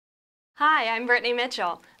Hi, I'm Brittany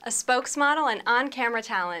Mitchell, a spokesmodel and on-camera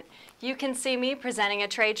talent. You can see me presenting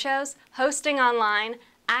at trade shows, hosting online,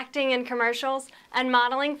 acting in commercials, and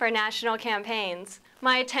modeling for national campaigns.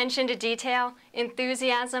 My attention to detail,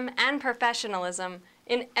 enthusiasm, and professionalism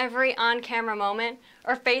in every on-camera moment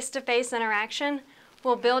or face-to-face interaction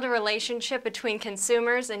will build a relationship between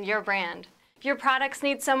consumers and your brand. Your products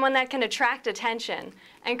need someone that can attract attention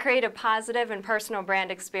and create a positive and personal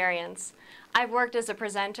brand experience. I've worked as a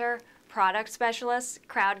presenter, product specialist,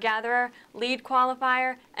 crowd gatherer, lead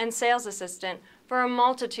qualifier, and sales assistant for a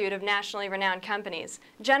multitude of nationally renowned companies,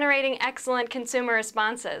 generating excellent consumer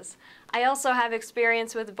responses. I also have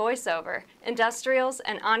experience with voiceover, industrials,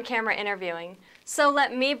 and on-camera interviewing. So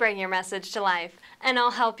let me bring your message to life, and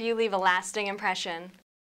I'll help you leave a lasting impression.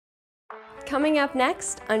 Coming up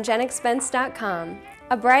next on GenExpense.com,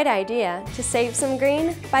 a bright idea to save some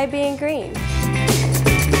green by being green.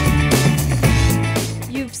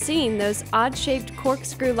 You've seen those odd-shaped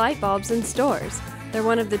corkscrew light bulbs in stores. They're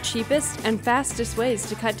one of the cheapest and fastest ways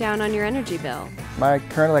to cut down on your energy bill. My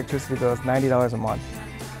current electricity bill is $90 a month,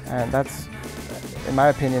 and that's, in my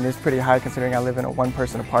opinion, is pretty high considering I live in a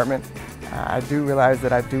one-person apartment. I do realize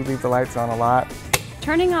that I do leave the lights on a lot.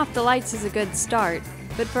 Turning off the lights is a good start,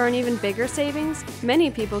 but for an even bigger savings,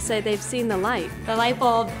 many people say they've seen the light. The light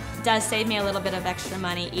bulb does save me a little bit of extra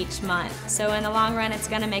money each month, so in the long run it's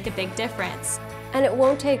going to make a big difference. And it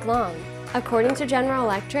won't take long. According to General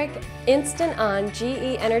Electric, instant-on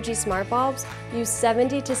GE Energy smart bulbs use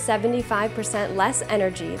 70 to 75% less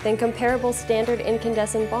energy than comparable standard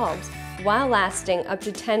incandescent bulbs, while lasting up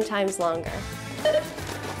to 10 times longer.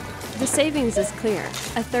 The savings is clear.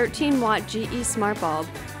 A 13-watt GE smart bulb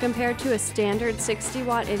compared to a standard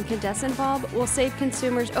 60-watt incandescent bulb will save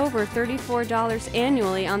consumers over $34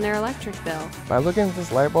 annually on their electric bill. By looking at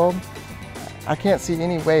this light bulb, I can't see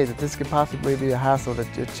any way that this could possibly be a hassle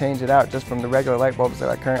to change it out just from the regular light bulbs that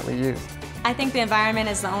I currently use. I think the environment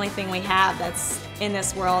is the only thing we have that's in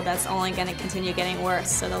this world that's only going to continue getting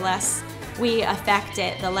worse. So the less we affect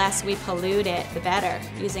it, the less we pollute it, the better.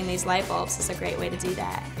 Using these light bulbs is a great way to do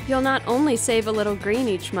that. You'll not only save a little green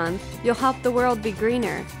each month, you'll help the world be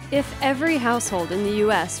greener. If every household in the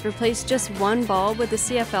U.S. replaced just one bulb with a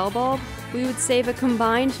CFL bulb, we would save a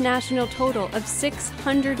combined national total of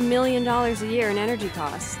 $600 million a year in energy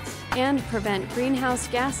costs and prevent greenhouse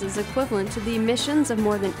gases equivalent to the emissions of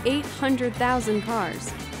more than 800,000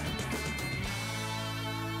 cars.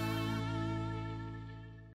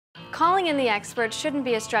 Calling in the experts shouldn't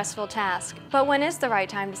be a stressful task, but when is the right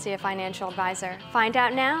time to see a financial advisor? Find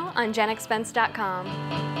out now on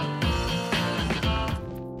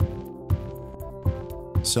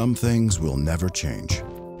GenExpense.com. Some things will never change.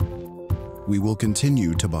 We will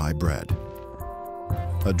continue to buy bread.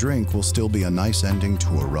 A drink will still be a nice ending to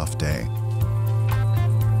a rough day.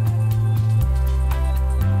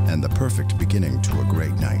 And the perfect beginning to a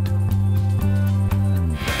great night.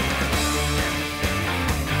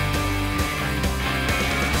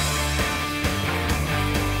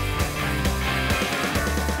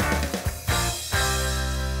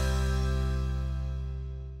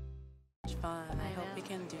 I hope we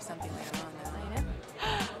can do something later on now.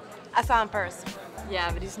 I saw him first. Yeah,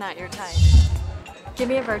 but he's not your type. Give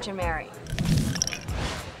me a Virgin Mary.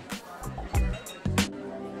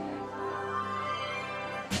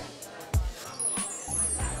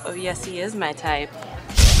 Oh yes, he is my type.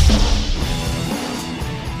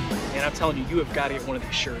 And I'm telling you, you have got to get one of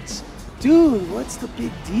these shirts. Dude, what's the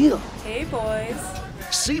big deal? Hey boys.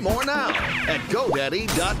 See more now at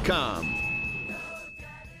GoDaddy.com.